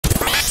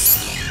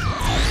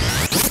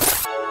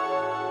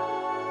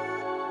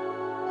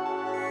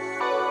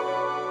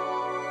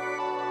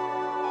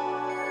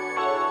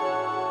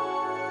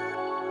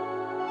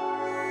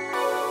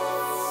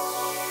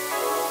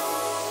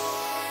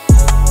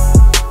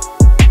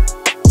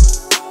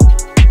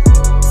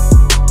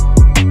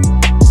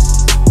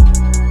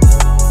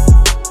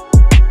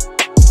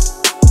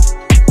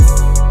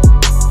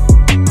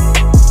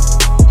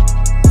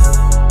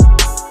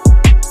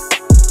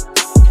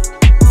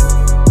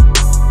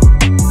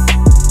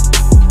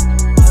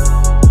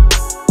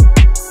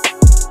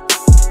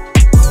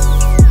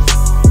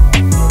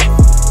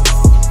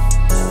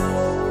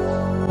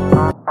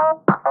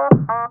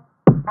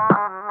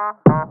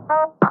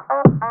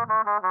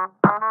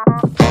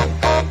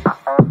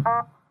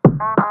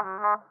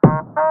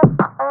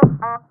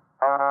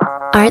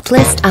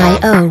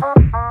Artlist.io.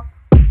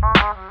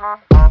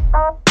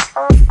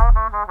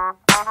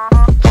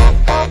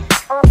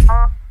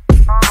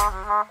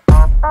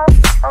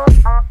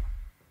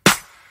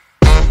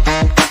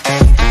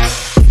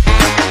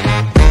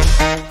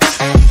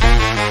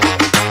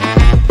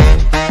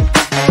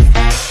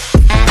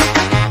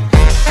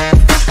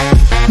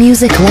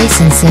 Music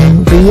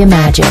licensing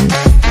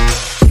reimagined.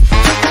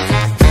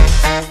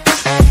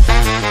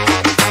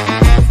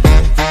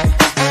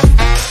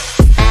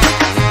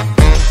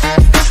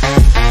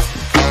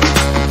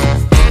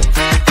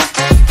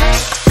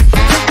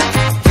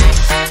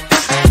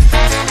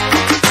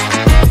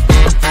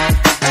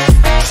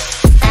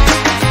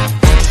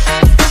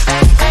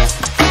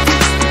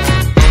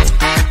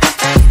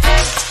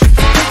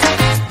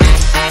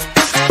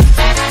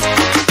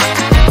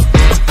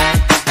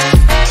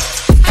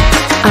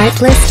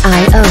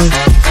 Artlist.io.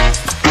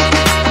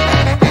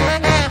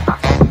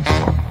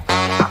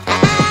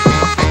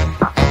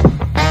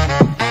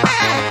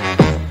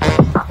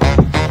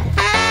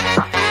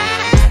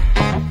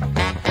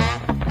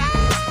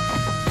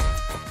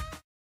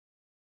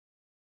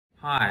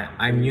 Hi,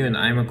 I'm Yoon.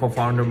 I'm a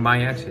co-founder of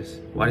MyAccess.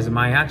 What is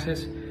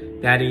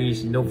MyAccess? That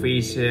is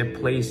no-face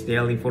place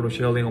daily photo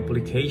sharing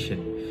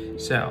application.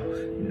 So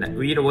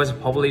it was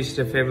published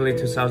February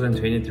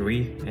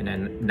 2023, and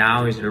then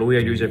now is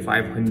loyal user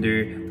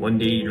 500, one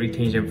day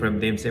retention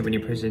from them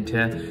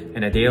 70%,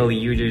 and a daily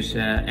users,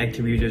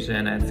 active users,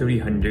 and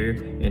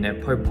 300,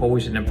 and per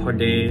post and per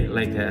day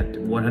like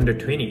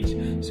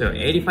 120. So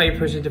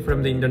 85%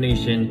 from the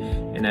Indonesian,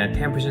 and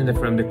 10%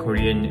 from the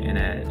Korean,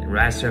 and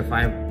rest of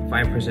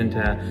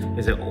 5%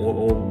 is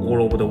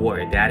all over the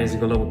world. That is a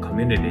global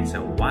community.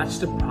 So what's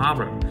the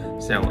problem?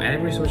 So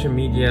every social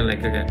media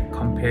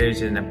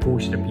compares and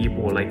push the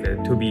people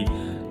to be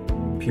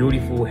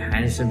beautiful,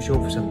 handsome,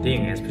 show for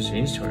something,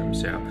 especially Instagram.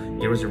 So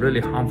it was really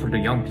harmful to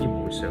young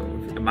people. So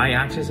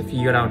MyAccess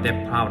figured out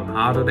that problem.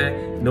 How do they?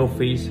 No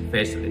face,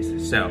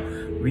 faceless. So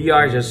we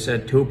are just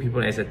two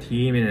people as a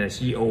team, and a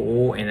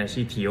COO and a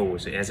CTO.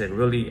 So as a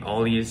really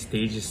early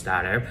stage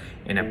startup,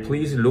 and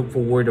please look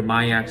forward to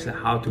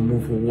MyAccess how to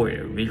move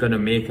forward. We're gonna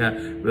make a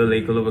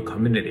really global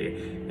community,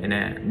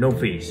 and no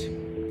face,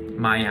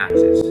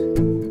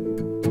 MyAccess.